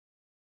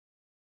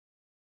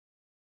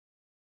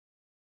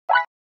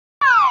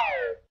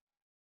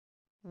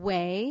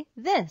Weigh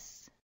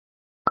this.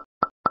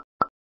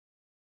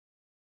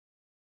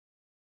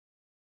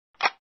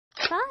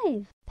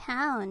 5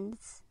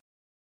 pounds.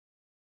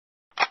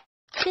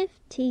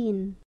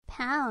 15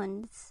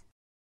 pounds.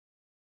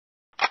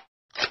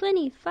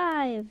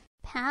 25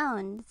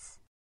 pounds.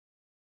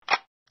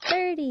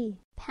 30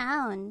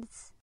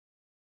 pounds.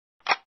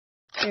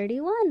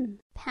 31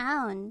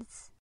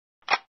 pounds.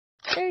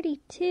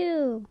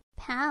 32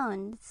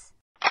 pounds.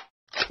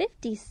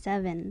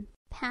 57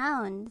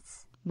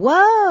 pounds.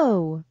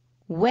 Whoa!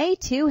 Way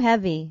too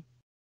heavy.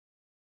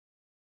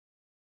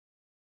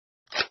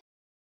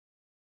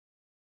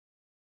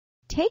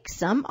 Take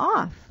some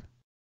off.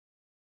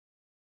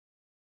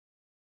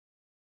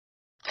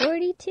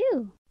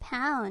 42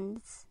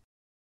 pounds.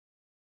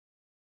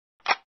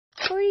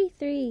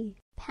 43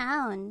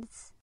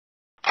 pounds.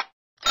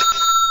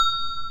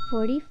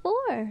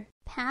 44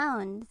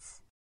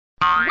 pounds.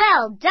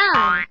 Well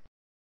done!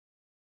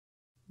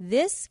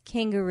 This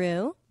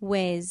kangaroo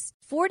weighs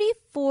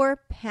 44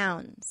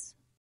 pounds.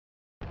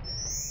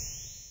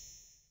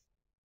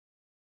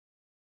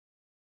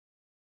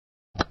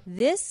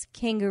 This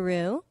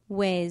kangaroo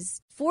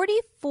weighs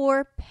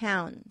 44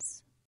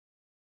 pounds.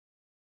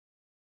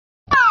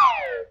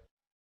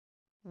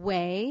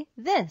 Weigh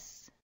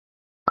this.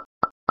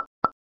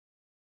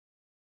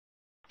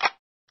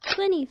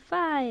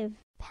 25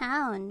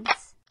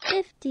 pounds.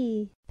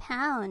 50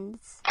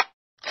 pounds.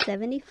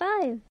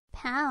 75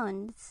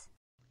 pounds.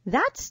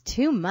 That's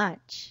too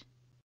much.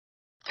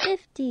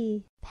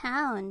 50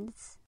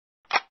 pounds.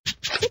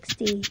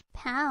 60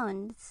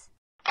 pounds.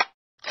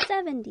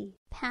 70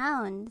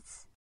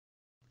 pounds.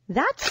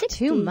 That's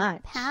 60 too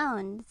much.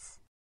 pounds.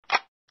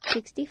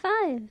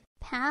 65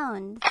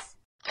 pounds.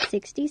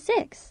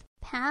 66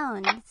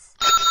 pounds.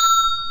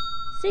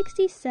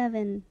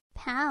 67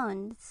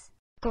 pounds.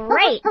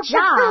 Great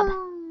job!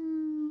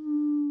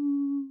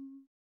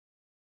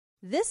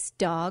 This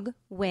dog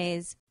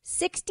weighs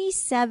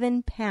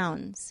 67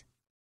 pounds.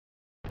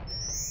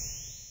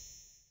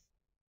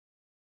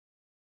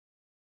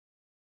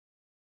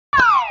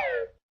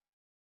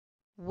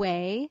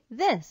 Weigh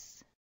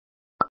this.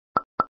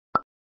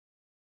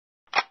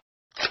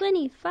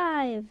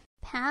 25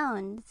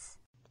 pounds.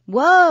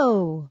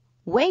 Whoa!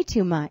 Way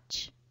too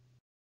much.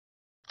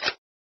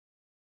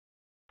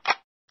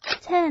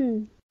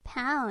 10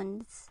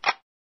 pounds.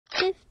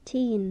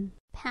 15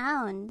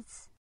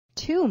 pounds.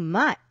 Too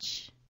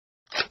much.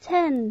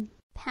 10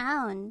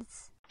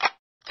 pounds.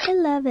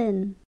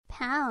 11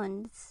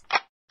 pounds.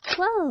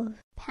 12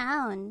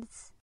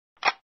 pounds.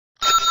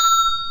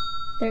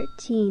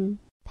 13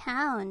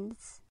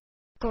 pounds.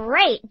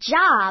 Great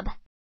job!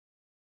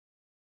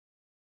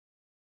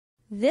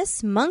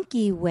 This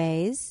monkey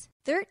weighs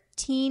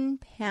 13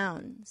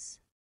 pounds.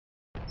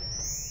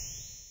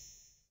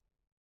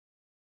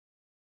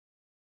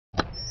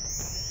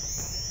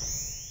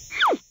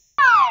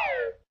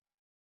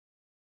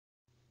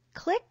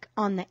 Click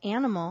on the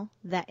animal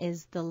that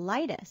is the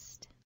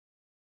lightest.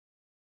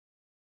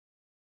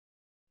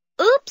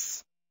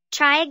 Oops!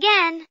 Try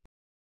again.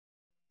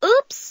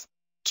 Oops!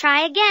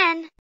 Try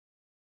again.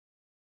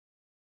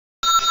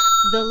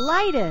 The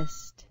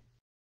lightest.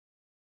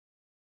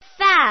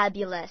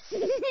 Fabulous!